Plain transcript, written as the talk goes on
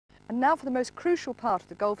And now for the most crucial part of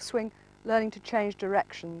the golf swing, learning to change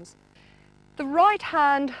directions. The right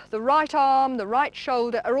hand, the right arm, the right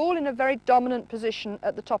shoulder are all in a very dominant position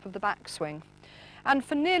at the top of the backswing. And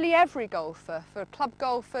for nearly every golfer, for a club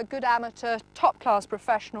golfer, good amateur, top-class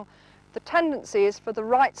professional, the tendency is for the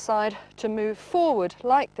right side to move forward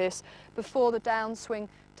like this before the downswing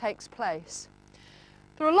takes place.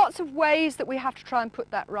 There are lots of ways that we have to try and put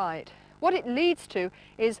that right. What it leads to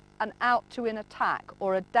is an out-to-in attack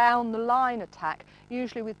or a down-the-line attack,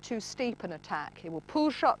 usually with too steep an attack. It will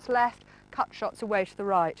pull shots left, cut shots away to the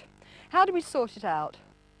right. How do we sort it out?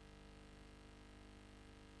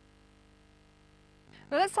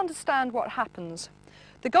 Well, let's understand what happens.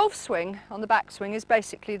 The golf swing on the backswing is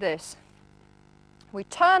basically this. We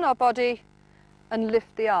turn our body and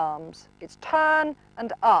lift the arms. It's turn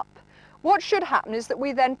and up. What should happen is that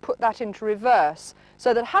we then put that into reverse,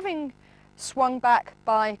 so that having swung back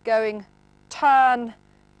by going turn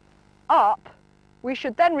up, we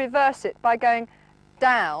should then reverse it by going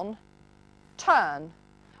down, turn.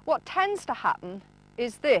 What tends to happen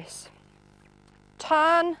is this: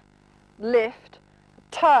 turn, lift,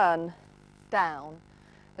 turn, down.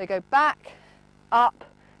 They go back, up,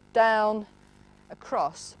 down,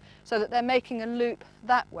 across, so that they're making a loop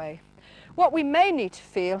that way. What we may need to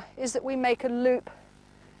feel is that we make a loop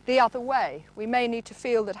the other way. We may need to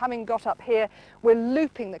feel that having got up here, we're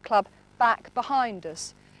looping the club back behind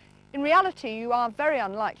us. In reality, you are very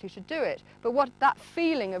unlikely to do it, but what that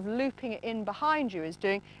feeling of looping it in behind you is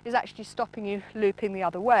doing is actually stopping you looping the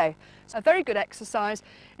other way. So a very good exercise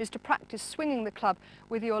is to practice swinging the club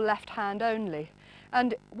with your left hand only.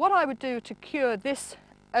 And what I would do to cure this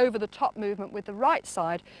over-the-top movement with the right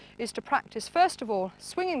side is to practice, first of all,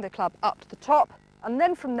 swinging the club up to the top, and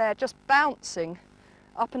then from there just bouncing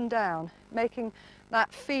up and down, making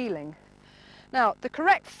that feeling. Now, the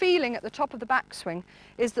correct feeling at the top of the backswing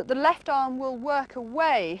is that the left arm will work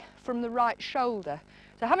away from the right shoulder.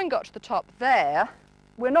 So having got to the top there,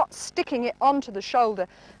 we're not sticking it onto the shoulder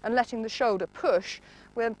and letting the shoulder push.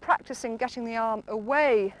 We're practicing getting the arm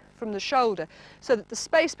away from the shoulder so that the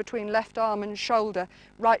space between left arm and shoulder,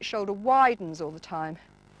 right shoulder, widens all the time.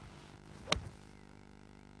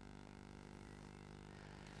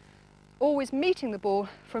 Always meeting the ball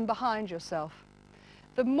from behind yourself.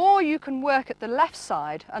 The more you can work at the left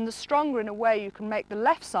side, and the stronger in a way you can make the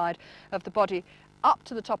left side of the body up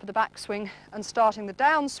to the top of the backswing and starting the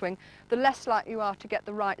downswing, the less likely you are to get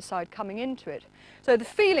the right side coming into it. So the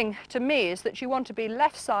feeling to me is that you want to be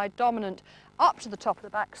left side dominant up to the top of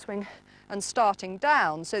the backswing and starting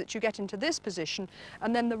down, so that you get into this position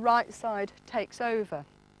and then the right side takes over.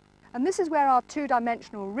 And this is where our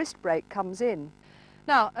two-dimensional wrist break comes in.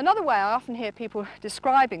 Now, another way I often hear people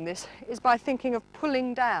describing this is by thinking of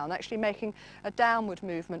pulling down, actually making a downward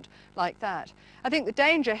movement like that. I think the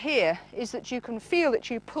danger here is that you can feel that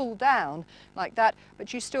you pull down like that,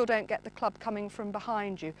 but you still don't get the club coming from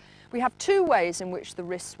behind you. We have two ways in which the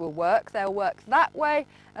wrists will work. They'll work that way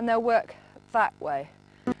and they'll work that way.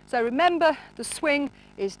 So remember, the swing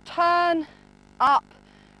is turn, up,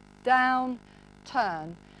 down,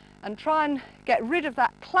 turn. And try and get rid of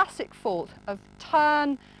that classic fault of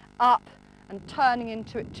turn, up, and turning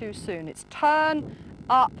into it too soon. It's turn,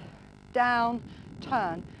 up, down,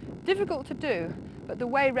 turn. Difficult to do, but the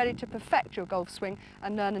way ready to perfect your golf swing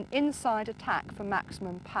and learn an inside attack for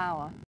maximum power.